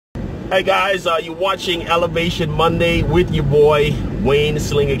Hey guys, you're watching Elevation Monday with your boy Wayne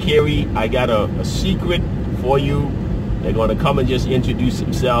Slinger Carey. I got a secret for you. They're going to come and just introduce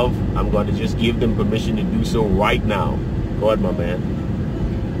themselves. I'm going to just give them permission to do so right now. Go ahead, my man.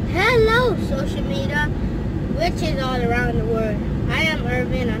 Hello, social media, which is all around the world. I am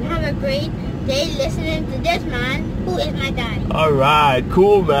Irvin, and have a great day listening to this man who is my daddy. All right,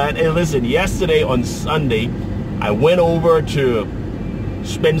 cool, man. Hey, listen, yesterday on Sunday, I went over to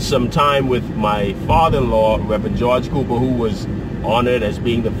spend some time with my father-in-law, Reverend George Cooper, who was honored as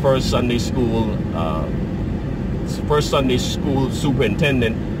being the first Sunday school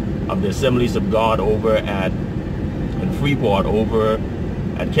superintendent of the Assemblies of God over in Freeport, over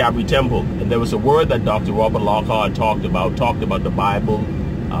at Carey Temple. And there was a word that Dr. Robert Lockhart talked about the Bible.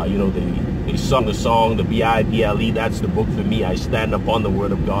 They sung the song, the Bible. That's the book for me. I stand upon the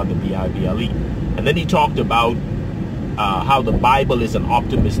word of God, the Bible. And then he talked about how the Bible is an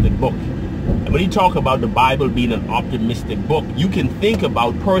optimistic book. And when you talk about the Bible being an optimistic book, you can think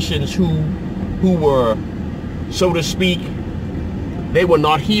about persons who were, so to speak, they were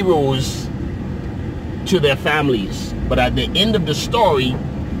not heroes to their families, but at the end of the story,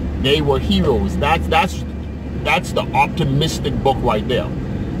 they were heroes. That's the optimistic book right there.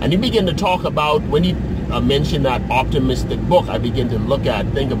 And you begin to talk about, when he mentioned that optimistic book, I begin to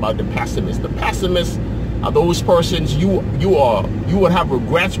think about the pessimist. The pessimists are those persons you would have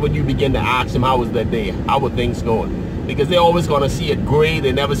regrets when you begin to ask them, how was that day? How were things going? Because they're always going to see it gray.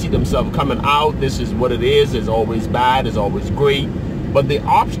 They never see themselves coming out. This is what it is. It's always bad. It's always gray. But the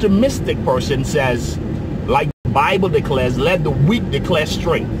optimistic person says, like the Bible declares, let the weak declare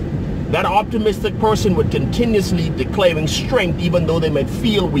strength. That optimistic person would continuously declaring strength, even though they may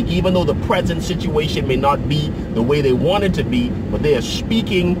feel weak, even though the present situation may not be the way they want it to be, but they are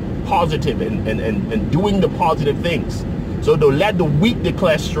speaking positive and doing the positive things. So they'll let the weak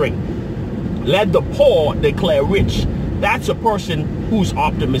declare strength. Let the poor declare rich. That's a person who's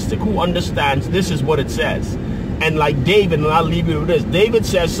optimistic, who understands this is what it says. And like David, and I'll leave you with this, David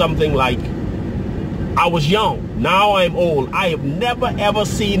says something like, I was young, now I am old. I have never ever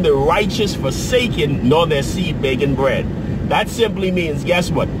seen the righteous forsaken, nor their seed begging bread. That simply means,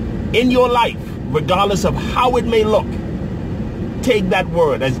 guess what? In your life, regardless of how it may look, take that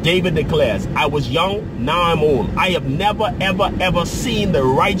word as David declares, I was young, now I'm old. I have never ever ever seen the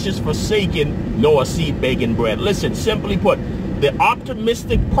righteous forsaken, nor a seed begging bread. Listen, simply put, the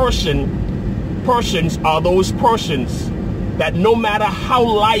optimistic persons are those persons that no matter how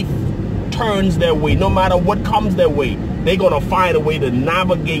life turns their way, no matter what comes their way, they're going to find a way to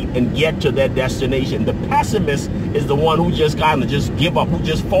navigate and get to their destination. The pessimist is the one who just kind of just give up, who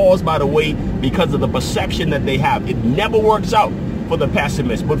just falls by the way because of the perception that they have. It never works out for the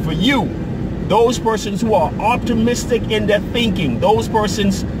pessimist. But for you, those persons who are optimistic in their thinking, those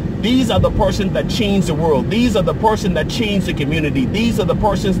persons, these are the persons that change the world. These are the persons that change the community. These are the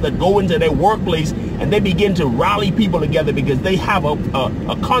persons that go into their workplace and they begin to rally people together because they have a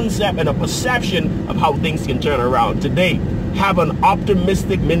concept and a perception of how things can turn around. Today, have an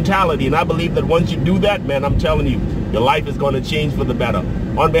optimistic mentality. And I believe that once you do that, man, I'm telling you, your life is going to change for the better.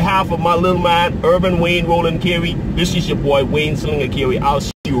 On behalf of my little man, Irvin Wayne Roland Carey, this is your boy, Wayne Slinger Carey. I'll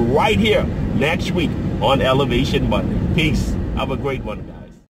see you right here next week on Elevation Monday. Peace. Have a great one, guys.